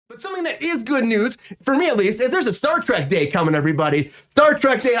But something that is good news, for me at least, is there's a Star Trek Day coming, everybody. Star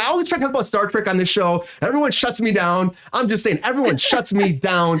Trek Day. I always try to talk about Star Trek on this show. Everyone shuts me down. I'm just saying, everyone shuts me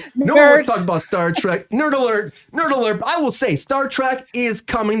down. No one wants to talk about Star Trek. Nerd alert. Nerd alert. But I will say, Star Trek is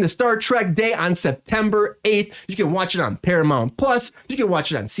coming. The Star Trek Day on September 8th. You can watch it on Paramount Plus. You can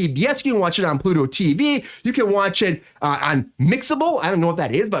watch it on CBS. You can watch it on Pluto TV. You can watch it on Mixable. I don't know what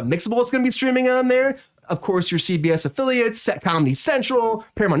that is, but Mixable is going to be streaming on there. Of course, your CBS affiliates, Comedy Central,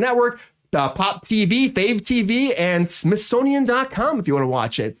 Paramount Network, Pop TV, Fave TV, and Smithsonian.com if you want to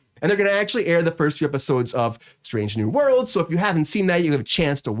watch it. And they're going to actually air the first few episodes of Strange New Worlds. So if you haven't seen that, you have a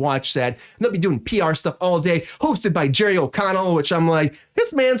chance to watch that. And they'll be doing PR stuff all day, hosted by Jerry O'Connell, which I'm like,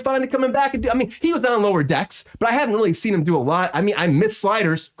 this man's finally coming back. I mean, he was on Lower Decks, but I haven't really seen him do a lot. I mean, I miss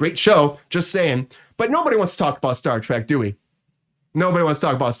Sliders. Great show, just saying. But nobody wants to talk about Star Trek, do we? Nobody wants to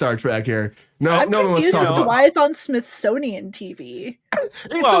talk about Star Trek here. No, no one wants to talk about. Why it's on Smithsonian TV? It's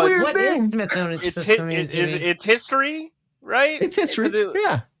a weird thing. It's history, right? It's history.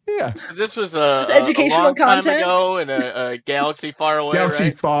 Yeah. This was it's educational a long content time ago in a galaxy far away. Galaxy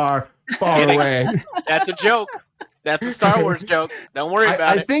right? far away. That's a joke. That's a Star Wars joke. Don't worry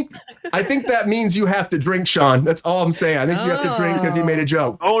about it. I think that means you have to drink, Sean. That's all I'm saying. I think you have to drink because he made a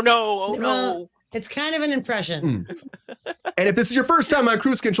joke. Oh no! Oh no! It's kind of an impression. And if this is your first time on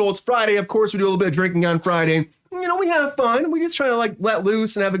Cruise Control, it's Friday. Of course, we do a little bit of drinking on Friday. You know, we have fun. We just try to like let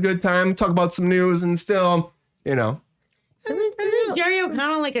loose and have a good time, talk about some news, and still, you know. Isn't Jerry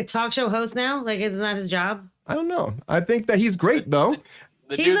O'Connell like a talk show host now? Like, isn't that his job? I don't know. I think that he's great, though.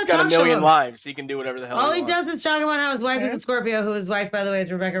 The dude's got a million lives. He can do whatever the hell All he does is talk about how his wife is a Scorpio, who his wife, by the way, is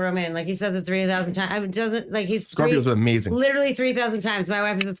Rebecca Romaine. Like, he says it 3,000 times. I mean, doesn't, like, he's Scorpios are amazing. Literally 3,000 times. My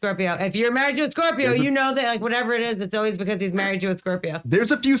wife is a Scorpio. If you're married to a Scorpio, you know that, like, whatever it is, it's always because he's married to a Scorpio.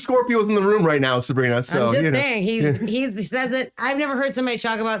 There's a few Scorpios in the room right now, Sabrina. So, I'm just saying. He says it. I've never heard somebody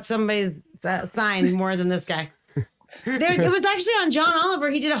talk about somebody's sign more than this guy. It was actually on John Oliver.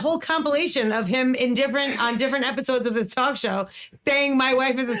 He did a whole compilation of him on different episodes of his talk show saying my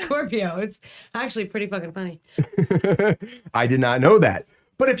wife is a Scorpio. It's actually pretty fucking funny. I did not know that.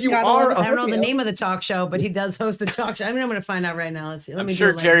 But if you are, I don't know the name of the talk show, but he does host the talk show. I mean, I'm going to find out right now. Let's see. I'm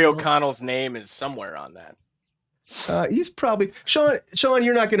sure Jerry O'Connell's name is somewhere on that. He's probably Sean.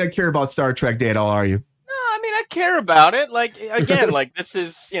 You're not going to care about Star Trek Day at all, are you? I mean, I care about it. Like, again, like this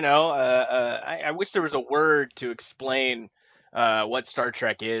is, you know, I wish there was a word to explain what Star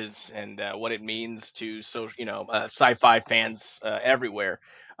Trek is and what it means to sci-fi fans everywhere.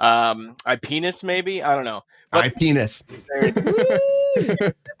 I penis maybe, I don't know. But I penis.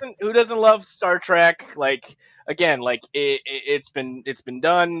 Who doesn't love Star Trek? Like, again, like it's been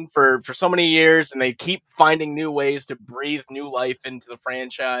done for so many years, and they keep finding new ways to breathe new life into the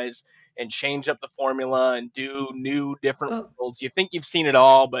franchise and change up the formula and do new different worlds. You think you've seen it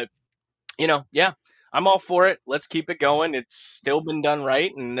all, but you know, yeah, I'm all for it. Let's keep it going. It's still been done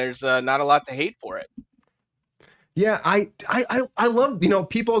right, and there's not a lot to hate for it. Yeah, I love, you know,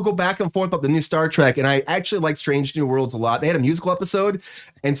 people go back and forth about the new Star Trek, and I actually like Strange New Worlds a lot. They had a musical episode,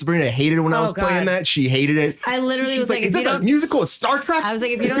 and Sabrina hated it when I was playing that. She hated it. I literally was like, is this a musical of Star Trek? I was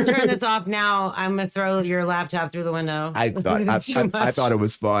like, if you don't turn this off now, I'm going to throw your laptop through the window. I thought it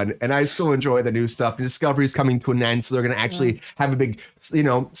was fun, and I still enjoy the new stuff. And Discovery's coming to an end, so they're going to actually have a big, you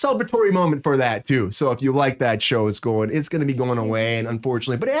know, celebratory moment for that, too. So if you like that show, it's going to be going away, and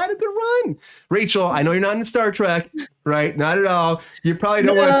unfortunately, but it had a good run. Rachel, I know you're not into Star Trek, right? Not at all. You probably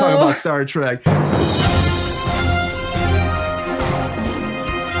don't want to talk about Star Trek.